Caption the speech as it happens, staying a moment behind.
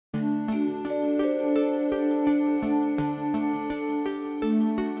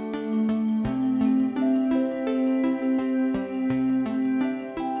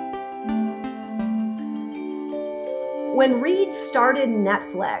When Reed started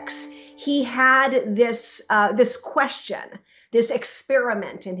Netflix, he had this question, this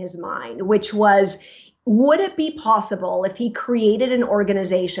experiment in his mind, which was, would it be possible if he created an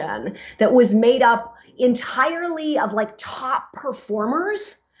organization that was made up entirely of like top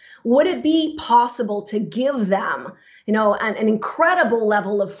performers? Would it be possible to give them, an incredible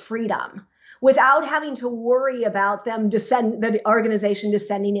level of freedom without having to worry about the organization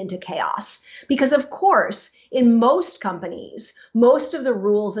descending into chaos? Because of course, in most companies, most of the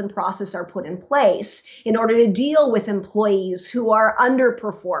rules and process are put in place in order to deal with employees who are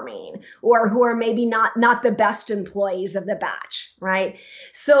underperforming or who are maybe not the best employees of the batch, right?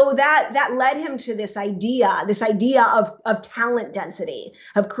 So that led him to this idea of talent density,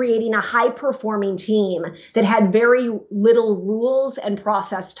 of creating a high performing team that had very little rules and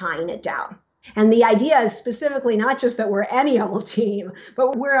process tying it down. And the idea is specifically not just that we're any old team,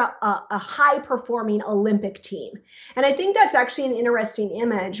 but we're a high-performing Olympic team. And I think that's actually an interesting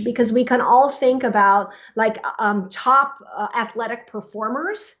image because we can all think about top athletic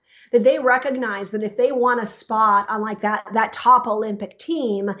performers, that they recognize that if they want a spot on like that top Olympic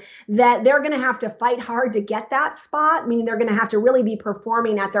team, that they're going to have to fight hard to get that spot. Meaning they're going to have to really be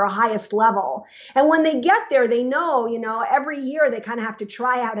performing at their highest level. And when they get there, they know, every year they kind of have to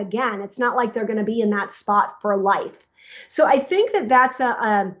try out again. It's not like they're going to be in that spot for life. So I think that that's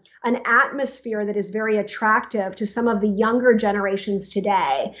an atmosphere that is very attractive to some of the younger generations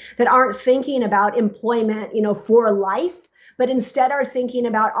today that aren't thinking about employment, for life, but instead are thinking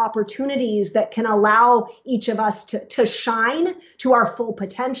about opportunities that can allow each of us to shine to our full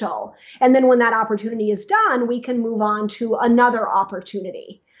potential. And then when that opportunity is done, we can move on to another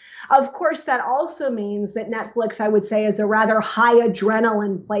opportunity. Of course, that also means that Netflix, I would say, is a rather high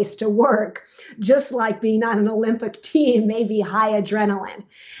adrenaline place to work, just like being on an Olympic team may be high adrenaline.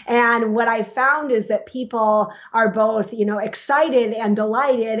 And what I found is that people are both, excited and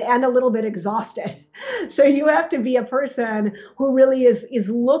delighted and a little bit exhausted. So you have to be a person who really is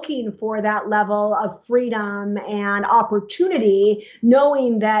looking for that level of freedom and opportunity,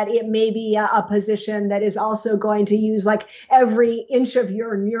 knowing that it may be a position that is also going to use like every inch of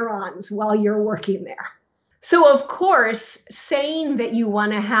your neurons while you're working there. So of course, saying that you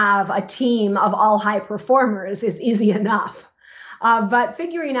want to have a team of all high performers is easy enough. But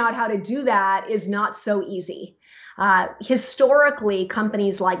figuring out how to do that is not so easy. Historically,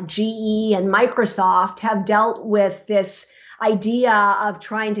 companies like GE and Microsoft have dealt with this idea of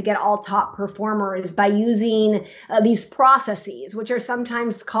trying to get all top performers by using these processes, which are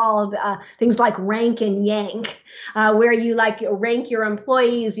sometimes called things like Rank and Yank, where you rank your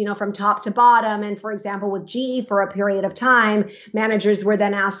employees, from top to bottom. And for example, with GE for a period of time, managers were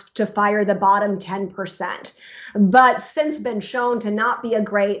then asked to fire the bottom 10%. But since been shown to not be a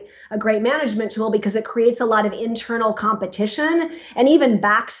great management tool because it creates a lot of internal competition and even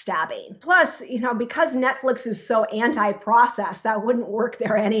backstabbing. Plus, because Netflix is so anti-process, that wouldn't work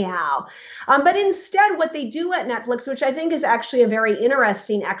there anyhow. But instead, what they do at Netflix, which I think is actually a very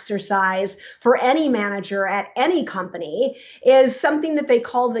interesting exercise for any manager at any company, is something that they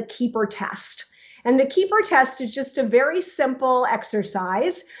call the keeper test. And the keeper test is just a very simple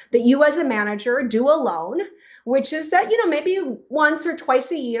exercise that you as a manager do alone, which is that, maybe once or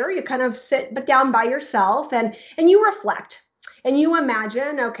twice a year, you kind of sit down by yourself and you reflect and you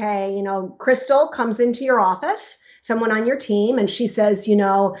imagine, okay, Crystal comes into your office, someone on your team, and she says,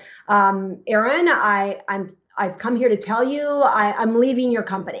 Erin, I've come here to tell you I'm leaving your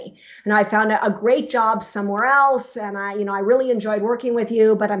company and I found a great job somewhere else. And I really enjoyed working with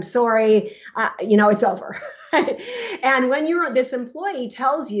you, but I'm sorry, it's over. And when this employee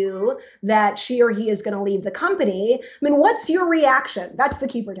tells you that she or he is going to leave the company, what's your reaction? That's the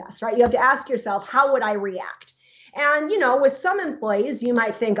keeper test, right? You have to ask yourself, how would I react? And, with some employees, you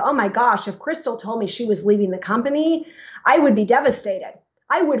might think, oh my gosh, if Crystal told me she was leaving the company, I would be devastated.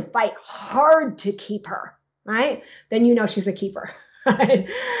 I would fight hard to keep her. Right? Then she's a keeper. Right?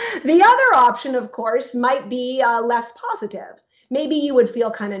 The other option, of course, might be less positive. Maybe you would feel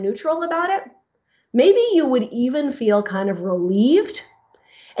kind of neutral about it. Maybe you would even feel kind of relieved.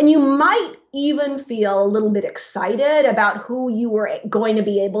 And you might even feel a little bit excited about who you were going to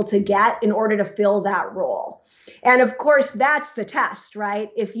be able to get in order to fill that role. And of course, that's the test, right?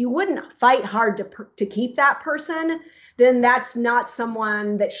 If you wouldn't fight hard to keep that person, then that's not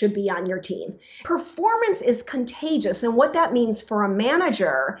someone that should be on your team. Performance is contagious. And what that means for a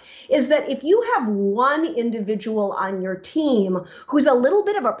manager is that if you have one individual on your team who's a little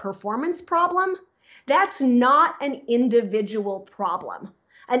bit of a performance problem, that's not an individual problem.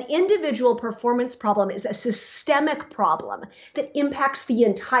 An individual performance problem is a systemic problem that impacts the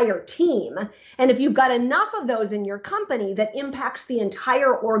entire team. And if you've got enough of those in your company, that impacts the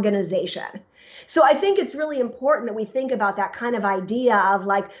entire organization. So I think it's really important that we think about that kind of idea of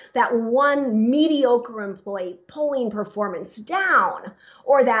like that one mediocre employee pulling performance down,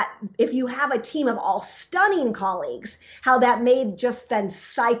 or that if you have a team of all stunning colleagues, how that may just then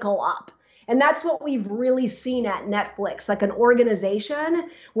cycle up. And that's what we've really seen at Netflix, like an organization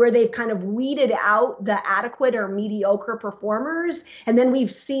where they've kind of weeded out the adequate or mediocre performers. And then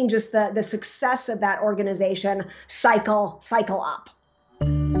we've seen just the success of that organization cycle up.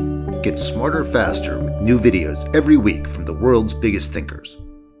 Get smarter faster with new videos every week from the world's biggest thinkers.